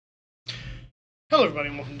Hello everybody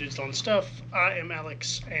and welcome to Dudes on Stuff. I am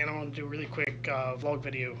Alex and I want to do a really quick vlog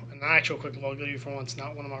video. An actual quick vlog video for once,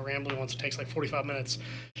 not one of my rambling ones that takes like 45 minutes.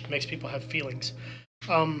 It makes people have feelings.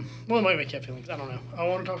 Well, it might make you have feelings, I don't know. I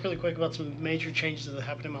want to talk really quick about some major changes that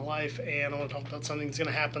happened in my life, and I want to talk about something that's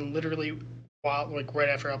going to happen literally right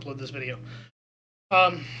after I upload this video.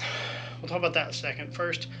 Um, we'll talk about that in a second.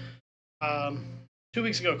 First, 2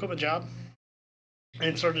 weeks ago I quit my job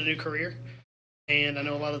and started a new career. And I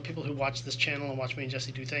know a lot of the people who watch this channel and watch me and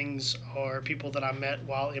Jesse do things are people that I met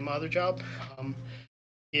while in my other job.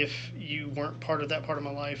 If you weren't part of that part of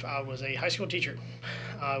my life, I was a high school teacher.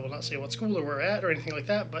 I will not say what school or where we're at or anything like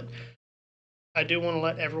that, but I do want to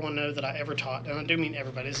let everyone know that I ever taught, and I do mean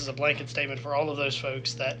everybody. This is a blanket statement for all of those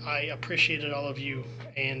folks that I appreciated all of you,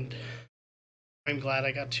 and I'm glad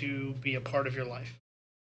I got to be a part of your life.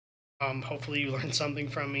 Hopefully you learned something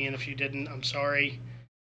from me, and if you didn't, I'm sorry.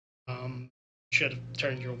 Should have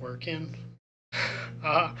turned your work in.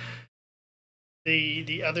 Uh,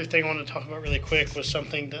 the other thing I want to talk about really quick was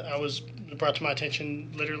something that I was brought to my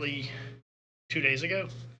attention literally 2 days ago,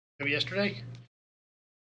 maybe yesterday.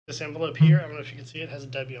 This envelope here, I don't know if you can see it, has a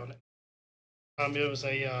W on it. It was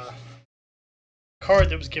a card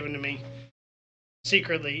that was given to me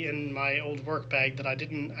secretly in my old work bag that I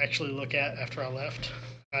didn't actually look at after I left.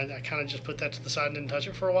 I kind of just put that to the side and didn't touch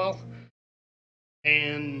it for a while.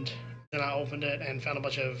 And then I opened it and found a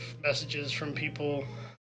bunch of messages from people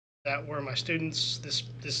that were my students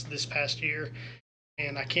this past year,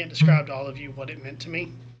 and I can't describe to all of you what it meant to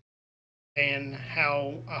me and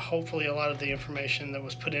how hopefully a lot of the information that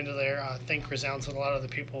was put into there I think resounds with a lot of the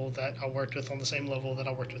people that I worked with on the same level that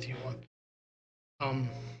I worked with you on.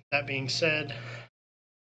 That being said,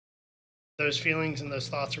 those feelings and those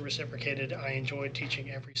thoughts are reciprocated. I enjoyed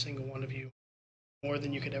teaching every single one of you more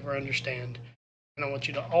than you could ever understand, and I want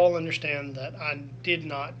you to all understand that I did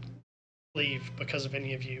not leave because of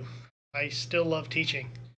any of you. I still love teaching,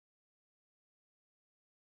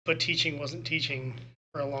 but teaching wasn't teaching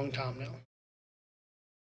for a long time now.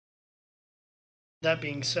 That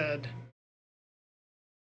being said,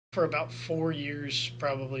 for about 4 years,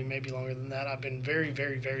 probably maybe longer than that, I've been very,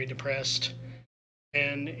 very, very depressed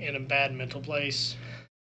and in a bad mental place.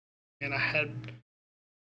 And I had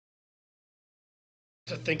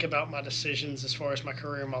to think about my decisions as far as my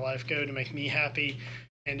career and my life go to make me happy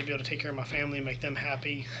and to be able to take care of my family and make them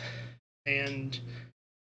happy. And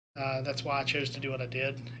that's why I chose to do what I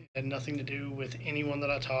did. It had nothing to do with anyone that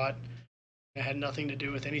I taught. It had nothing to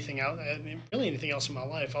do with anything else, really anything else in my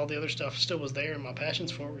life. All the other stuff still was there, and my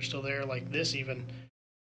passions for it were still there, like this even.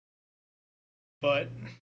 But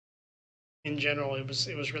in general, it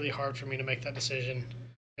was really hard for me to make that decision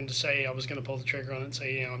and to say I was going to pull the trigger on it and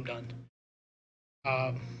say, yeah, I'm done.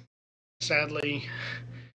 Um, Sadly,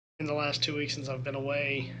 in the last 2 weeks since I've been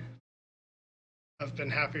away, I've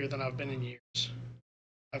been happier than I've been in years.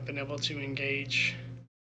 I've been able to engage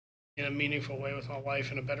in a meaningful way with my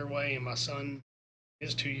wife in a better way, and my son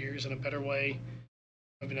is 2 years in a better way.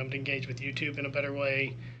 I've been able to engage with YouTube in a better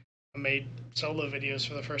way. I made solo videos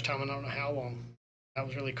for the first time in I don't know how long. That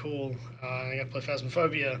was really cool. I got to play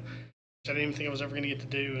Phasmophobia, which I didn't even think I was ever going to get to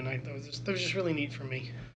do, and that was just really neat for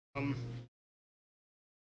me.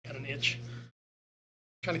 Got an itch. I'm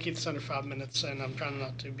trying to keep this under 5 minutes, and I'm trying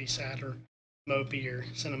not to be sad or mopey or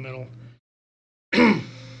sentimental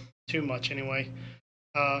too much anyway.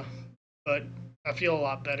 But I feel a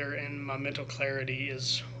lot better, and my mental clarity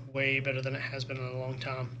is way better than it has been in a long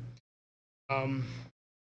time.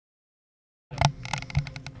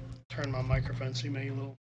 Turn my microphone so you may get a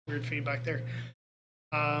little weird feedback there.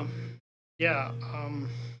 Yeah,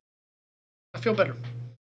 I feel better.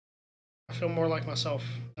 I feel more like myself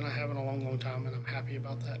than I have in a long, long time, and I'm happy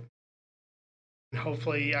about that. And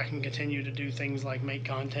hopefully I can continue to do things like make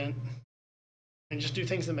content and just do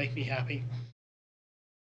things that make me happy.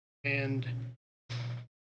 And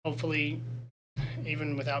hopefully,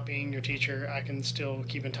 even without being your teacher, I can still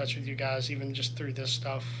keep in touch with you guys, even just through this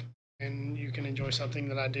stuff. And you can enjoy something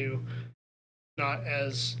that I do, not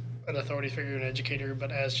as an authority figure and educator,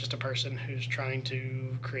 but as just a person who's trying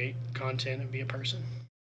to create content and be a person.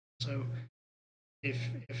 So if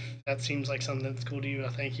that seems like something that's cool to you, I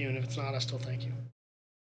thank you, and if it's not, I still thank you.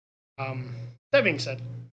 That being said,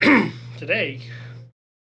 today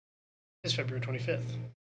is February 25th.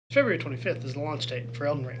 February 25th is the launch date for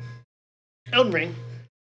Elden Ring. Elden Ring,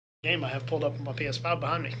 game I have pulled up on my PS5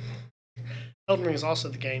 behind me. Elden Ring is also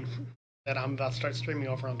the game that I'm about to start streaming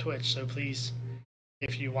over on Twitch, so please,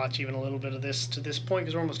 if you watch even a little bit of this to this point,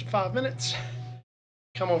 because we're almost at 5 minutes,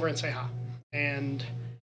 come over and say hi, and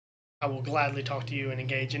I will gladly talk to you and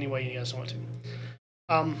engage any way you guys want to.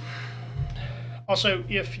 Also,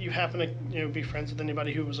 if you happen to be friends with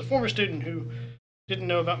anybody who was a former student who didn't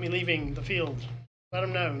know about me leaving the field, let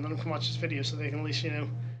them know and let them come watch this video so they can at least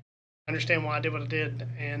understand why I did what I did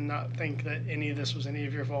and not think that any of this was any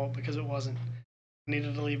of your fault, because it wasn't. I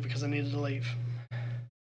needed to leave because I needed to leave.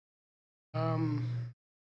 Um,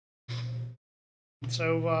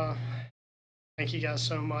 so thank you guys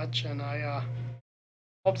so much, and I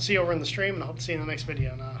hope to see you over in the stream, and I hope to see you in the next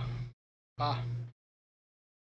video. And bye.